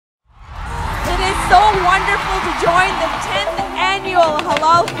so wonderful to join the 10th annual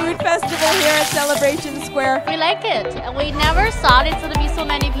Halal Food Festival here at Celebration Square. We like it. We never thought it's going to be so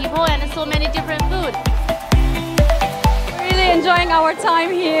many people and so many different food. Really enjoying our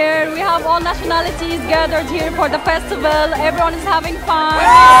time here. We have all nationalities gathered here for the festival. Everyone is having fun.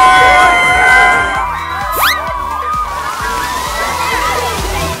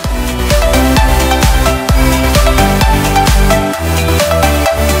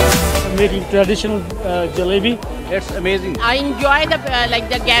 Making traditional jalebi. It's amazing. I enjoy the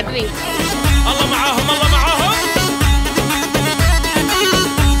the gathering.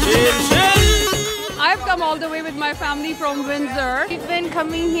 I've come all the way with my family from Windsor. We've been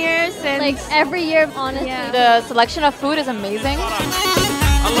coming here since like every year, honestly. Yeah. The selection of food is amazing.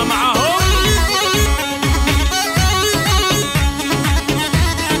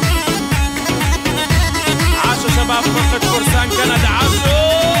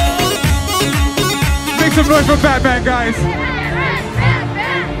 Make some noise for Batman, guys.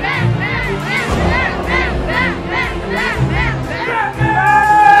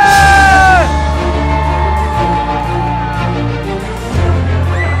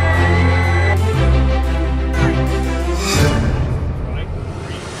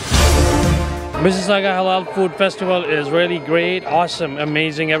 Mississauga Halal Food Festival is really great, awesome,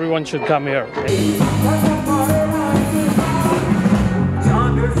 amazing. Everyone should come here.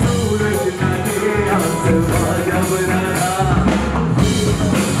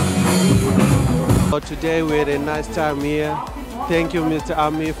 Today we had a nice time here. Thank you, Mr.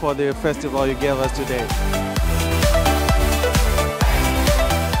 Ami, for the festival you gave us today.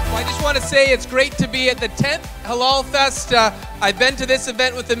 I just want to say it's great to be at the 10th Halal Fest. I've been to this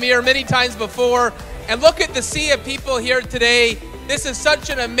event with Amir many times before, and look at the sea of people here today. This is such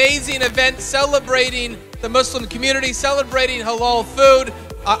an amazing event celebrating the Muslim community, celebrating halal food.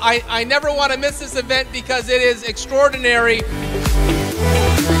 I never want to miss this event because it is extraordinary.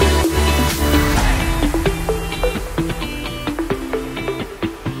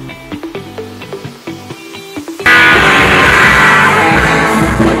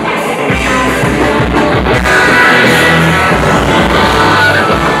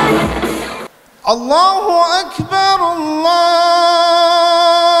 Allahu Akbar, Allahu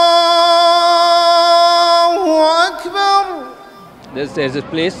Akbar. There's a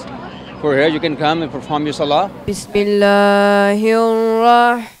place for here you can come and perform your salah.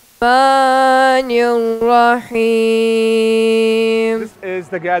 Bismillahirrahmanirrahim. This is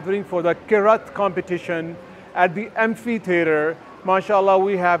the gathering for the Kirat competition at the amphitheater. MashaAllah,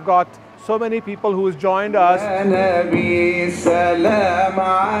 we have got so many people who has joined us.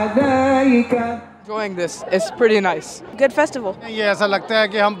 Enjoying this. It's pretty nice. Good festival. ये ऐसा लगता है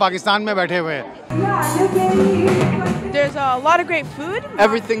कि हम पाकिस्तान में बैठे हुए हैं. There's a lot of great food.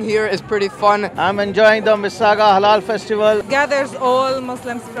 Everything here is pretty fun. I'm enjoying the Mississauga Halal Festival. Gathers all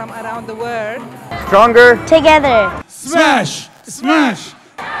Muslims from around the world. Stronger. Together. Smash! Smash!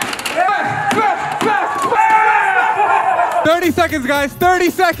 30 seconds, guys. 30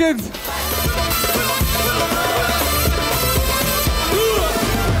 seconds.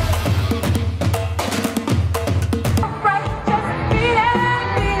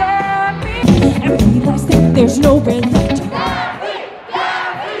 There's no religion.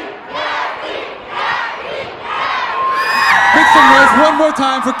 Make some noise one more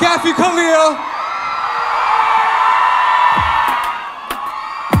time for Kathy Khalil.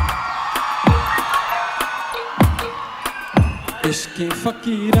 इश्क़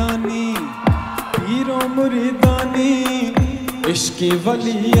फ़कीरानी पीरो मुरीदानी इश्क़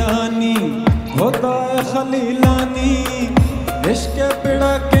वलियानी होता है खलीलानी इश्क़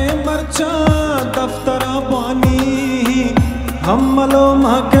पिड़ा के मरचा दफ्तरा बानी हम मलो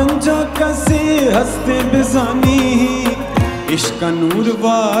गंजा कसी हस्ते बिजानी इश्क़ नूर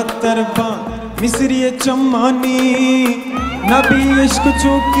वा तरबा मिसरी चम्मानी नबी इश्क़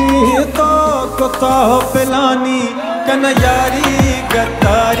चुकी तो कोता पिलानी कन्यारी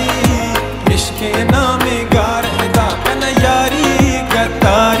गद्दारी इश्क़ नामे गारदा कन्यारी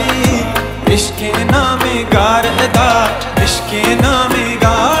गद्दारी इश्क़ नामे गारदा इश्क़ नामे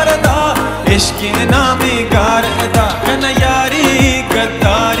गारदा इश्क़ नामे गारदा कन्यारी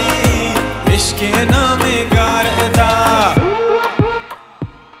गद्दारी इश्क़ नामे गारदा.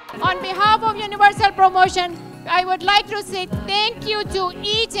 On behalf of Universal Promotion, I would like to say thank you to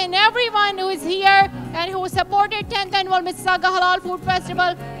each and everyone who is here and who supported 10th Annual Mississauga Halal Food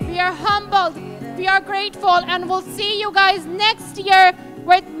Festival. We are humbled, we are grateful, and we'll see you guys next year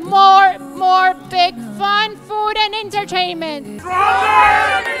with more big fun, food and entertainment.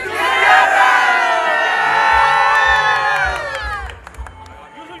 Together!